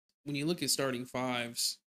when you look at starting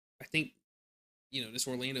fives, I think, this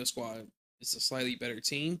Orlando squad is a slightly better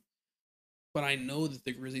team, but I know that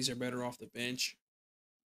the Grizzlies are better off the bench.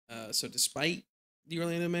 So despite the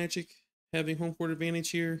Orlando Magic having home court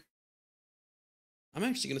advantage here, I'm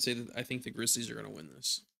actually going to say that I think the Grizzlies are going to win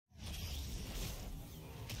this.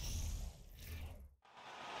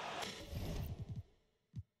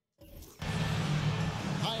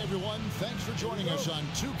 Hi, everyone. Thanks for joining us on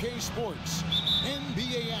 2K Sports.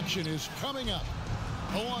 NBA action is coming up.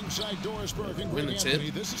 Alongside Doris Burke and Greg Anthony,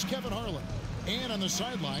 this is Kevin Harlan. And on the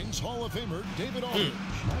sidelines, Hall of Famer David Aldridge.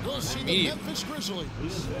 We'll see the Memphis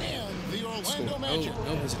Grizzlies and the Orlando Magic.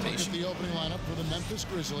 No hesitation. Look at the opening lineup for the Memphis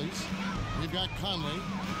Grizzlies. We've got Conley.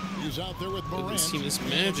 He's out there with Morant. This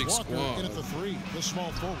Magic squad. In at the three, the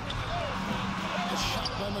small forward. A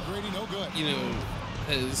shot by McGrady, no good.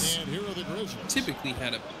 Has and here are the Grizzlies. Typically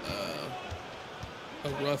had a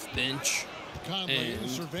rough bench. Conley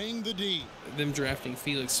surveying the D. Them drafting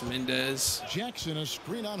Felix Mendez Jackson, a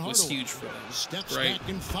screen on was huge for them. Steps back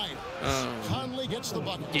and fires. Conley gets the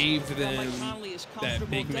bucket. Gave them that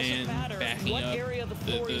big man backing up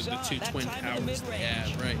the two twin towers they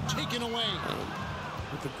have, right? Taken away.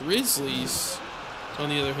 With the Grizzlies, on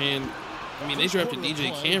the other hand, they drafted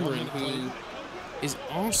DJ Cameron, who is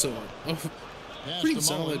also a pretty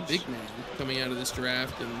solid big man coming out of this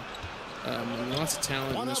draft, and lots of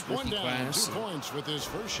talent in this rookie class. 2 points with his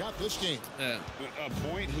first shot this game. A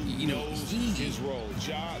point who knows his role.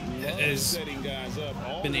 Has setting guys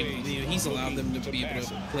up. Been able, he's allowed them to be able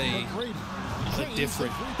to play a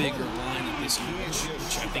different, bigger lineup this year,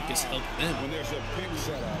 which I think has helped them. When there's a pick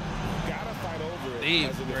set up, gotta fight over it.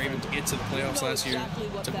 They were able to get to the playoffs last year,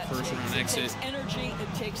 took a first-round exit.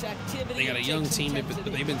 They got a young team, but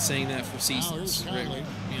they've been saying that for seasons, right?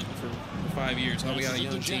 For 5 years. Oh, we got a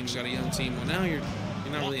young team. We got a young team. Well, now you're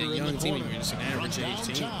not really a young team anymore. You're just an average age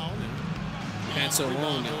team. You've had so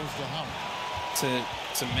long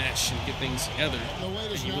to mesh and get things together,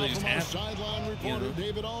 and you really just have to.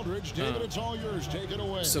 David Aldridge. David, it's all yours. Take it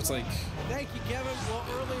away. So it's like, thank you, Kevin. Well,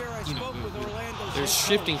 earlier I spoke with Orlando. They're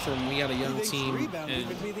shifting from we got a young team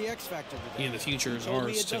and the future is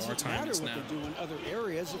ours to our time is now.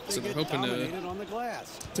 So they're hoping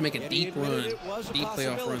to make a deep run, deep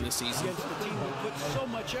playoff run this season.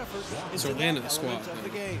 It's Orlando's squad,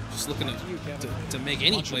 just looking to make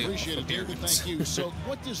any playoff appearance. Thank you. So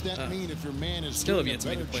what does that mean if your man is still have yet to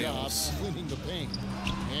make the playoffs?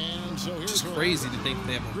 It's just crazy to think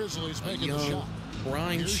they have a young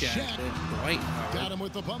Brian Shack, Dwight Howard. Got him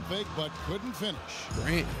with the pump fake, but couldn't finish.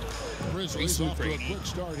 Grant. Grizzlies off to a quick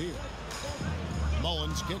start here.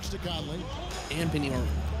 Mullins kicks to Conley. And Penny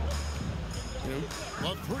Hardaway.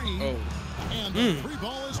 A three. Oh. And the free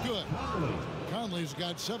ball is good. Conley's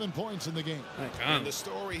got 7 points in the game. And the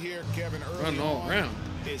story here, Kevin, early all around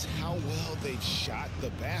is how well they've shot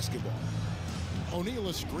the basketball. O'Neal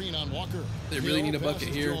a screen on Walker. They really need a bucket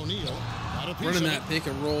here. Running that pick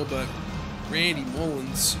and roll, but Randy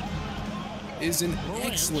Mullins is an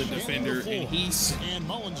excellent defender, and he's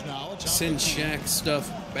sends Shaq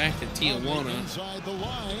stuff back to Tijuana. Inside the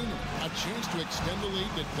line, a chance to extend the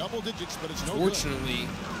lead to double digits, but it's no good. Fortunately,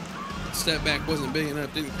 step back wasn't big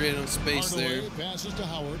enough, didn't create enough space there. Passes to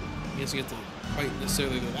Howard. He doesn't get to quite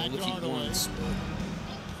necessarily the look he wants.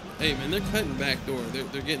 Hey, man, they're cutting back door.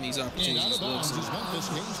 They're getting these opportunities. Looks.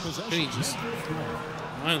 Penny just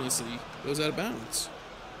mindlessly goes out of bounds.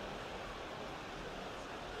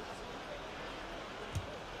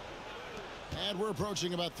 And we're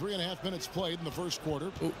approaching about 3.5 minutes played in the first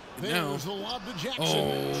quarter. Oh, there's the lob to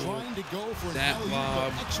Jackson. Trying to go for that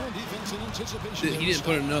lob. Excellent defense and anticipation. He didn't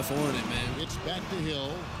put enough on it, man. It's back to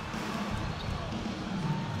Hill.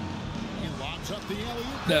 Up the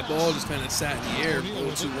that ball just kind of sat in the air for a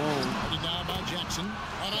little too long. Down by Jackson.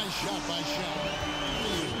 A nice shot by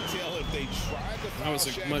That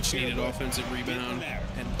was a much-needed offensive rebound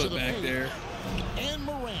and put back there. And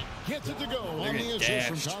Morant gets it to go on the assist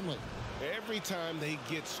from Conley. Every time they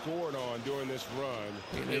get scored on during this run,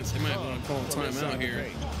 they might want to call a timeout here.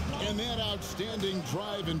 And that outstanding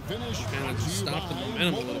drive and finish kind of stop the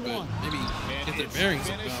momentum a little bit. Maybe get their bearings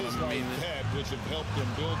about them. I mean,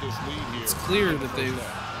 it's clear that they've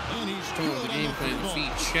told the game plan to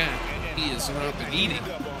feed Shaq. He has not been eating.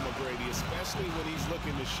 Especially when he's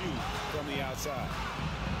looking to shoot from the outside.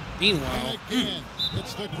 Meanwhile,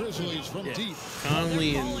 it's the Grizzlies from deep.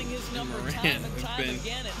 Conley and Morant have been,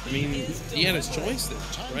 I mean, he had his choice there,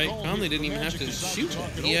 right? Conley didn't even have to shoot.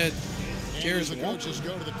 He had Jarris the Walker coaches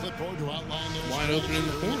go to the clipboard to outline their wide open in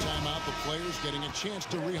the corner. Timeout, the players getting a chance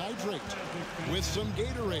to rehydrate with some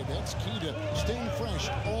Gatorade. That's key to staying fresh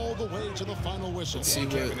all the way to the final whistle. Let's see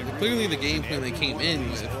what clearly the game plan they came in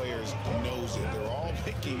with Players knows it. They're all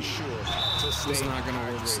making sure to stay is not going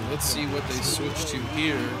to work. So let's see what they switch to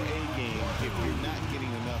here. If you're not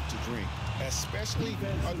getting enough to drink, especially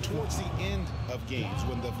towards the end of games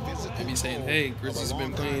when the physical. Maybe saying, hey, Grizzlies have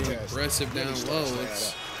been playing aggressive down low.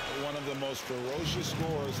 It's one of the most ferocious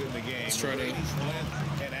scorers in the game. Let's try to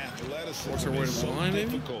force our way to the line,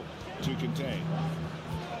 maybe? difficult to contain.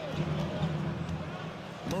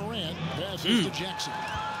 Morant passes to Jackson.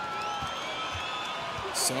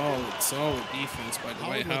 Solid defense by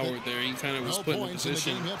Dwight Howard there. He kind of was put in a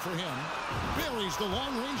position. For him. Buries the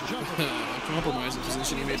long-range jumper. A compromising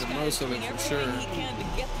position. He made the most of it for sure.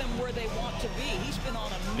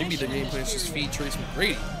 Maybe the game plan is just feed Tracy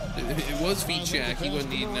McGrady. It was feed Shaq. He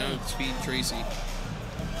wasn't eating. Now it's feed Tracy.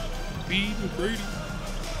 Feed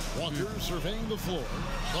McGrady. Walker surveying the floor.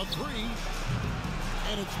 A three.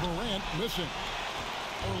 And it's Morant missing.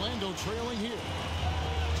 Orlando trailing here.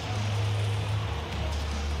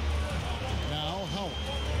 Now Howard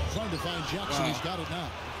trying to find Jackson. He's got it now.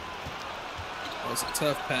 That was a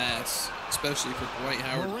tough pass, especially for Dwight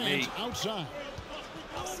Howard. Morant outside.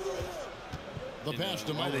 The pass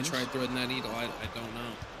to why Mullins. they tried threading that needle, I don't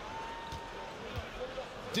know.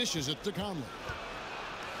 Dishes it to Conley.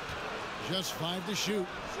 Just 5 to shoot.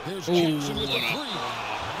 There's Ooh, Jackson with the what a- three.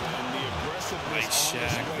 And the aggressiveness Nice on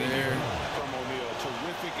Shaq display there. from O'Neal.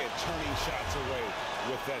 Terrific at turning shots away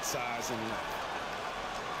with that size and length.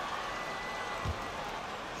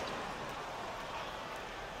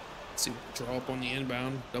 Let's see, draw up on the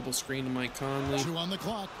inbound, double screen to Mike Conley. 2 on the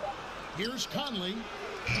clock. Here's Conley.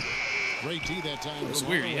 Great D that time. It was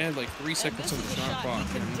weird. He had like 3 seconds on the shot clock.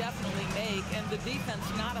 He could definitely make, and the defense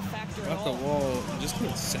not a factor at Got the all. wall, just kind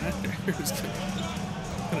of sat there. It was kind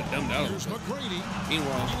of dumbed out. Here's McGrady.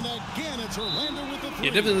 Meanwhile, And again, it's Orlando with the three.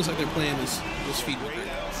 yeah, definitely looks like they're playing this feed McGrady.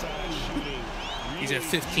 He's at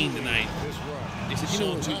 15 tonight. They said, you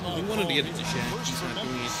know what, we wanted to get it to Shaq. He's not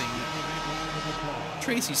doing anything.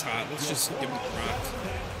 Tracy's hot. Let's just give him the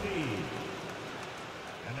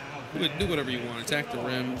rock. Do whatever you want. Attack the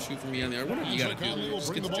rim, shoot from beyond the arc. Whatever you got to do. Will Just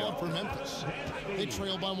bring get the the ball up job. for Memphis. They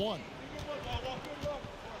trail by 1.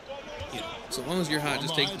 Yeah. So long as you're hot, On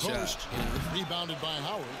just the take high the shot. post. You know? Rebounded by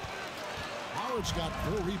Howard. Howard's got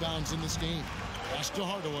 4 rebounds in this game. Pass to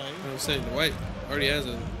Hardaway. I was saying, Dwight already has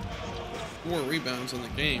 4 rebounds in the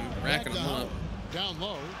game, racking them up. Down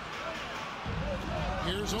low.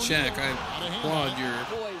 Here's Shaq, I applaud your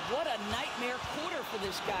Boy, what a nightmare quarter for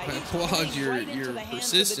this guy. I He's applaud playing your right into the hands of the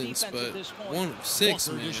persistence, defense but at this point. 1 of 6,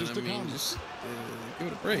 Walker man. dishes I to mean, Conley. just give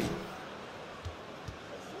it a break.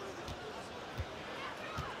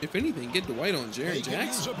 If anything, get Dwight on Jaren He can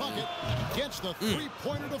use Jackson. a bucket. Gets the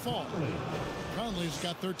three-pointer to fall. Conley's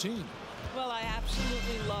got 13. Well, I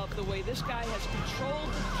absolutely love the way this guy has controlled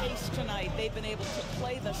the pace tonight. They've been able to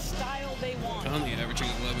play the style they want. Conley averaging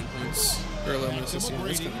 11 points, or 11 assists.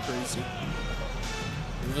 That's kind of crazy.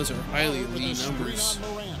 And those are highly elite numbers.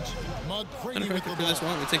 Matter of fact, after this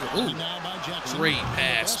one, we take a great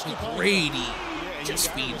pass. McGrady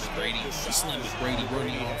just feed McGrady. Just let McGrady run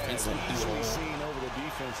the offense like this.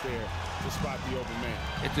 There to spot the open man.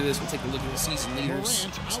 After this, we'll take a look at the season leaders,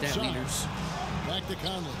 stat leaders. Back to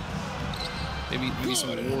Conley. Maybe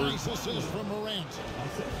some awards. Nice assist from Morant.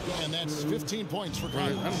 And that's 15 points for I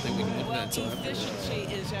Conley. don't think we can look at Well, that until after.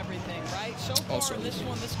 efficiency is everything, right? So far Also, in this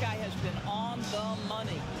one, this guy has been on the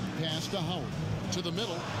money. Pass to Howard. To the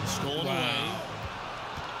middle. Stolen away. Wow.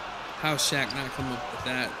 How's Shaq not come up with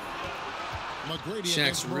that? McGrady Shaq's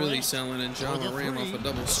against really Morant. selling, and For John the Moran off a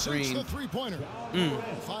double Sinks screen. the three-pointer.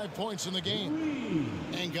 5 points in the game.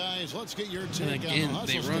 And guys, let's get your take And on again, the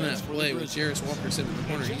hustle they run that stats for the play with Grizzlies. Jarris Walker sitting in the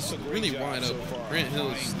corner. He's really wide open. Grant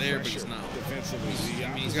Hill's there, but he's not. Defensively, I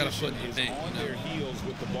mean, he's got a foot in the is paint, on you know. their heels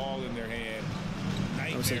with the ball in their hand.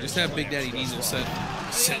 I would say just have Big Daddy Diesel set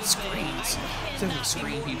screens. Instead of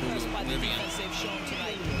screen people with oblivion.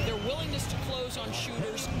 Their willingness to close on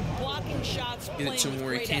shooters, blocking shots, Get it to him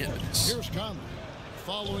where he can't miss. Here's Conley.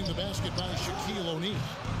 Following the basket by Shaquille O'Neal.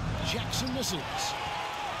 Jackson misses.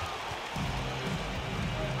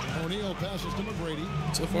 O'Neal passes to McGrady.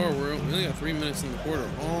 So far, we only got 3 minutes in the quarter.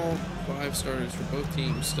 All 5 starters for both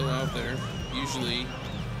teams still out there. Usually,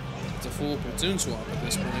 it's a full platoon swap at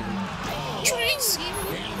this point. Tracy!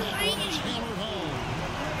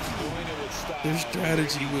 Their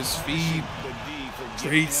strategy was feed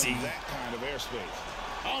Tracy. That kind of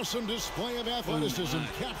airspace. Awesome display of athleticism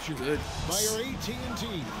captured goodness. by your AT&T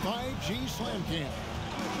 5G Slam Cam.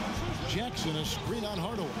 Jackson, a screen on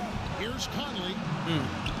Hardaway. Here's Conley.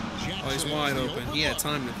 Oh, he's wide open. He had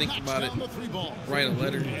time to think about it. Write a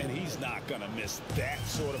letter. And he's not going to miss that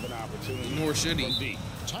sort of an opportunity. Nor should he.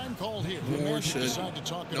 Time call here. Nor should.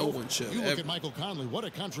 No over. one should. You look at Michael Conley. What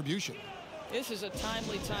a contribution. This is a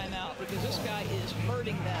timely timeout because this guy is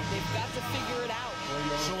hurting them. They've got to figure it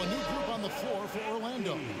out. So a new group on the floor for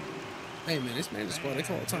Orlando. Hey, man, this man squad, they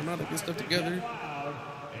call a timeout to get stuff together.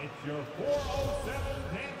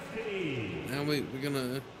 Now we're going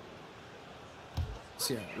to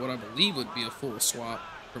see what I believe would be a full swap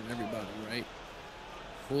from everybody, right?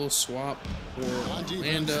 Full swap for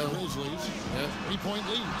Orlando. Yep. 3-point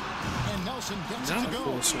lead. And Nelson gets Not it to a go.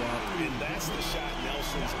 full swap. And that's the shot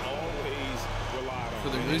Nelson's always relied on. For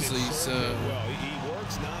the Grizzlies, well, he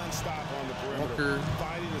works nonstop on the perimeter. Walker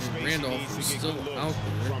Finding the and space Randolph he are needs to get still good looks out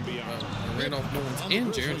there. from beyond. Randolph Mullins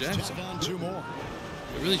and Jaren Jackson. Two more.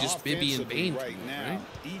 They're really just Bibby and Offensively Bain, right now, right?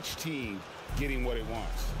 each team getting what it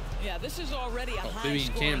wants. Yeah, this is already a Bibby and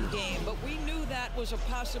high-scoring Cameron. game, but we knew that was a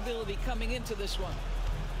possibility coming into this one.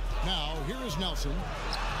 Now, here is Nelson.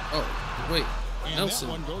 Oh, wait. And Nelson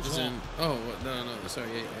that one goes is in. long. Oh, no. Sorry,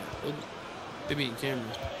 yeah. Bibby and Cameron.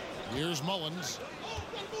 Here's Mullins.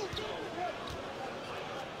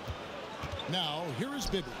 Now, here is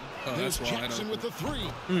Bibby. Oh, There's that's wide Jackson open. with the three.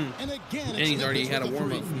 And again, And it's he's already Nichols had a with the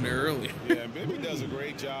warm-up three. from there earlier. Yeah, Bibby does a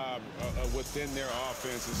great job within their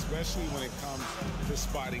offense, especially when it comes to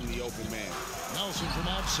spotting the open man. Nelson from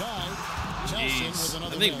outside. Nelson with Jeez.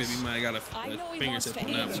 another I think miss. Bibby might have got I know a he wants fingertip to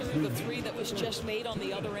on that answer one. the three that was just made on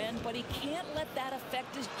the other end, but he can't let that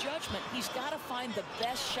affect his judgment. He's got to find the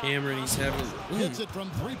best shot. Cameron, he's having Hits it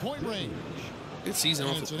from three-point range. good season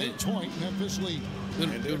And off it's the an bench. 8-point Memphis lead. And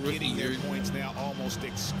they're Good rookie getting their year. points now almost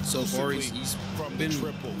So far, exclusively he's from been the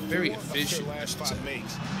triple. very 4 of their efficient. last 5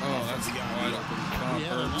 makes. Oh, that's wide open. Bob He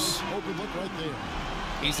had a nice Herbst. open look right there.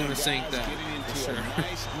 He's going to Guys sink that getting into for sure. a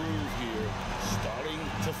nice groove here, starting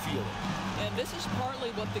to feel it. And this is partly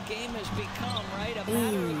what the game has become, right? A Ooh,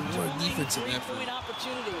 matter of what a turning defensive effort. three-point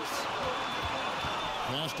opportunities.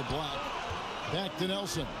 Pass to Black. Back to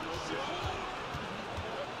Nelson.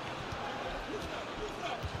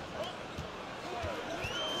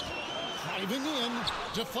 Driving in,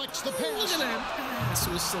 deflects the Look at pass. that pass.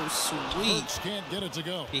 It was so sweet. Burks can't get it to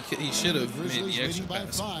go. He should have made Grizzlies the extra leading by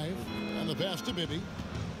pass. 5. And the pass to Bibby.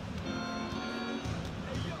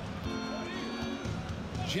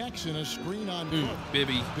 Jackson, a screen on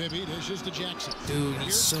Bibby. Bibby dishes to Jackson. Dude, he's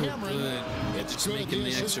Here's so Cameron. good. It's Just good. making the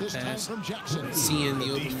assist extra this time pass. from Jackson. Seeing the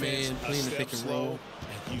open Defense man, a playing the step pick and slow, roll.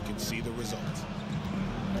 and you can see the results.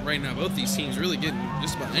 Right now, both these teams really getting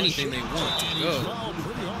just about anything they want to And he's go. fouled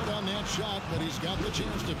pretty hard on that shot, but he's got the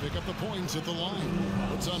chance to pick up the points at the line.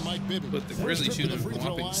 It's on Mike Bibby. But the First Grizzlies trip to shooting the free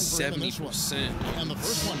throw whopping line for him in this one. 70%. And the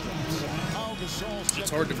first one drops. Pau Gasol sets It's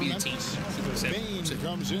hard to it for beat a team. Memphis. Bain 70%.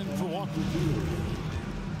 comes in for Walker.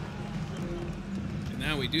 And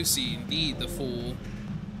now we do see indeed the full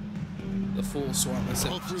swap. I said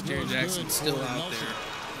Both free Jaren throws Jackson good still for out Nelson. there.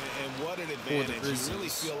 And what an the advantage. You really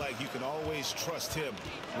Grizzlies. feel like you can always trust him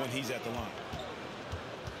when he's at the line.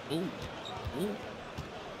 Ooh.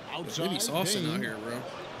 Outside. Maybe saucing Bain. out here, bro.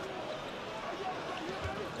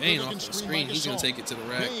 Bain Looking off the screen screen. by He's going Gasol. to take it to the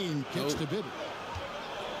rack. Bain kicks Nope. to Bibby.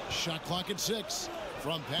 Shot clock at 6.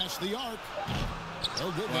 From past the arc.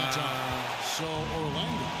 No good that time. So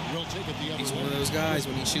Orlando will take it the other He's way. one of those guys,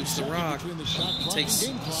 when he shoots the Second rock, between the shot he clock takes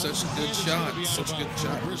and game clock, such and good it's gonna shots, be out such of good bounds.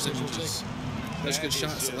 shot Grizzlies will percentages, take such That good is shot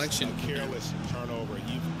just selection. a careless turnover.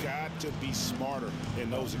 You've got to be smarter in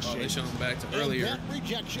those Oh, they exchanges. showed him back to And earlier. that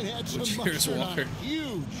rejection had some with Jarris mustard on Walker. it.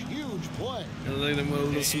 Huge play. And look at him with a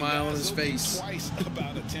little And smile on guys, his they'll think face. Twice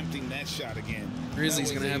about attempting that shot again. Grizzlies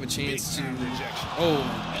That was going to have a chance to. big-time rejection. Oh,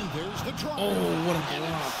 And there's the drop. oh, what a And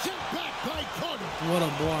block. it's sent back by Carter. What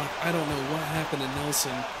a block. I don't know what happened to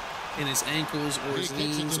Nelson in his ankles or his He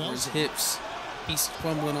kicks it knees to or his Nelson. hips. He's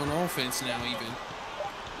fumbling on offense now even.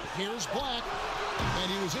 Here's Black.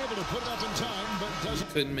 And he was able to put it up in time, but doesn't.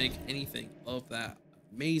 Couldn't make anything of that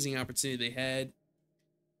amazing opportunity they had.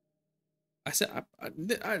 I said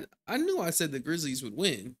I knew I said the Grizzlies would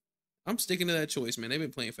win. I'm sticking to that choice, man. They've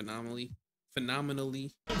been playing phenomenally.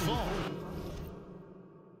 fall.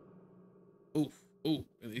 Ooh.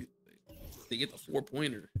 They get the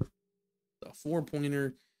 4-pointer. The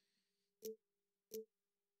 4-pointer.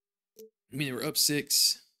 I mean, they were up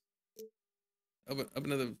 6. Up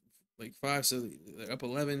another like 5, so they're up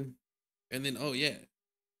 11. And then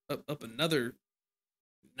up another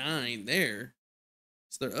 9 there.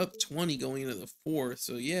 So they're up 20 going into the 4th.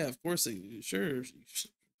 So yeah, of course they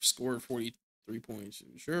scored 43 points.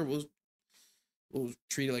 Sure, we'll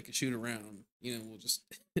treat it like a shoot around. We'll just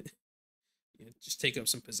just take up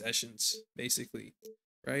some possessions, basically,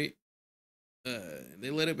 right? They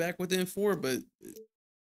let it back within 4, but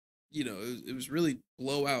it was really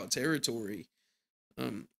blowout territory.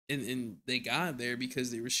 And they got there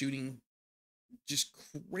because they were shooting just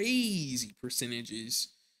crazy percentages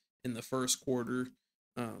in the first quarter.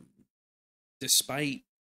 Despite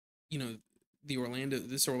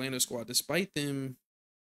this Orlando squad, despite them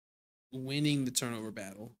winning the turnover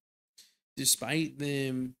battle, despite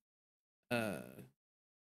them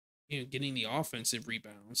getting the offensive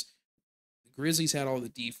rebounds, the Grizzlies had all the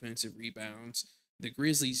defensive rebounds. The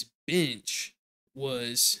Grizzlies bench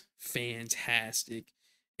was fantastic,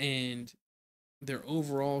 and their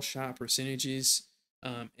overall shot percentages,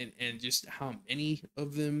 and just how many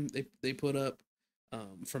of them they put up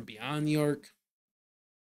from beyond the arc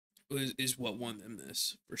is what won them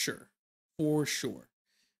this, for sure.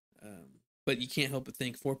 But you can't help but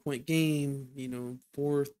think 4-point game,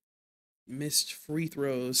 4 missed free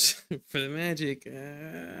throws for the Magic.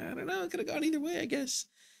 I don't know. It could have gone either way, I guess.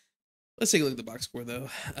 Let's take a look at the box score, though.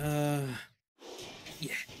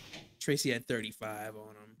 Yeah. Tracy had 35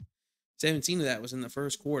 on him. 17 of that was in the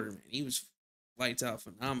first quarter, man. He was lights out,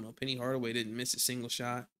 phenomenal. Penny Hardaway didn't miss a single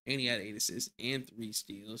shot, and he had 8 assists and 3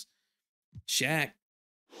 steals. Shaq,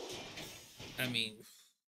 I mean,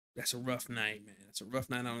 that's a rough night, man. That's a rough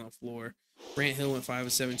night on the floor. Grant Hill went 5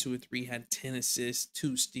 of 7, 2 of 3, had 10 assists,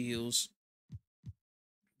 2 steals.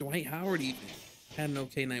 Dwight Howard even had an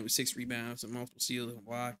okay night with 6 rebounds and multiple steals and a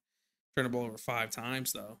block. Turned the ball over 5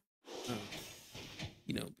 times, though.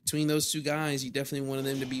 Between those two guys, you definitely wanted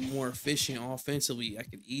them to be more efficient offensively. I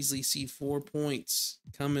could easily see 4 points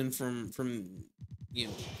coming from 4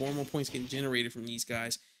 more points getting generated from these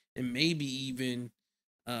guys, and maybe even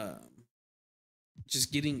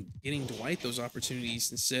just getting Dwight those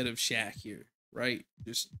opportunities instead of Shaq here, right?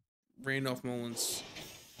 Just Randolph Mullins,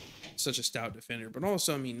 such a stout defender, but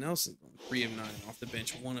also, Nelson, 3 of 9 off the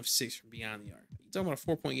bench, 1 of 6 from beyond the arc. You're talking about a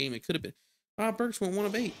 4-point game. It could have been. Bob Burks went 1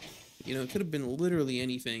 of 8. It could have been literally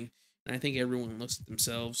anything. And I think everyone looks at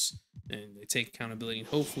themselves and they take accountability. And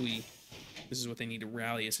hopefully, this is what they need to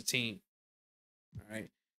rally as a team. All right.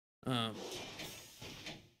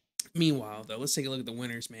 Meanwhile, though, let's take a look at the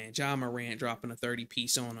winners, man. Ja Morant dropping a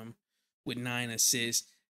 30-piece on him with 9 assists.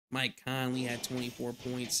 Mike Conley had 24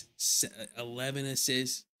 points, 11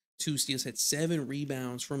 assists, 2 steals, had 7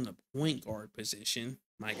 rebounds from the point guard position.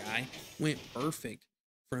 My guy went perfect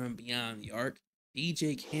from beyond the arc.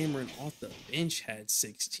 DJ Cameron off the bench had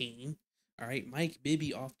 16. All right, Mike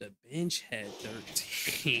Bibby off the bench had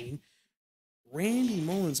 13. Randy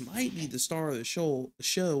Mullins might be the star of the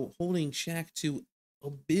show, holding Shaq to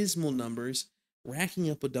abysmal numbers, racking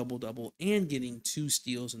up a double-double and getting 2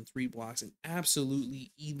 steals and 3 blocks. An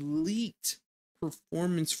absolutely elite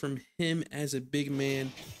performance from him as a big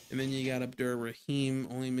man. And then you got Abdur Rahim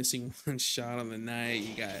only missing 1 shot on the night.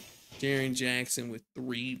 You got Jaren Jackson with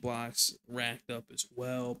 3 blocks racked up as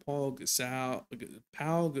well. Paul Gasol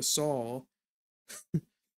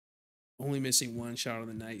only missing 1 shot on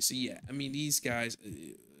the night. So yeah, these guys,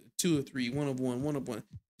 2 of 3, 1 of 1, 1 of 1,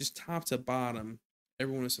 just top to bottom,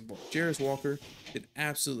 everyone was involved. Jarris Walker did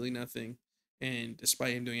absolutely nothing, and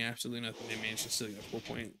despite him doing absolutely nothing, they managed to still get a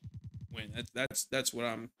 4-point win. That's what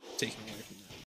I'm taking away from that.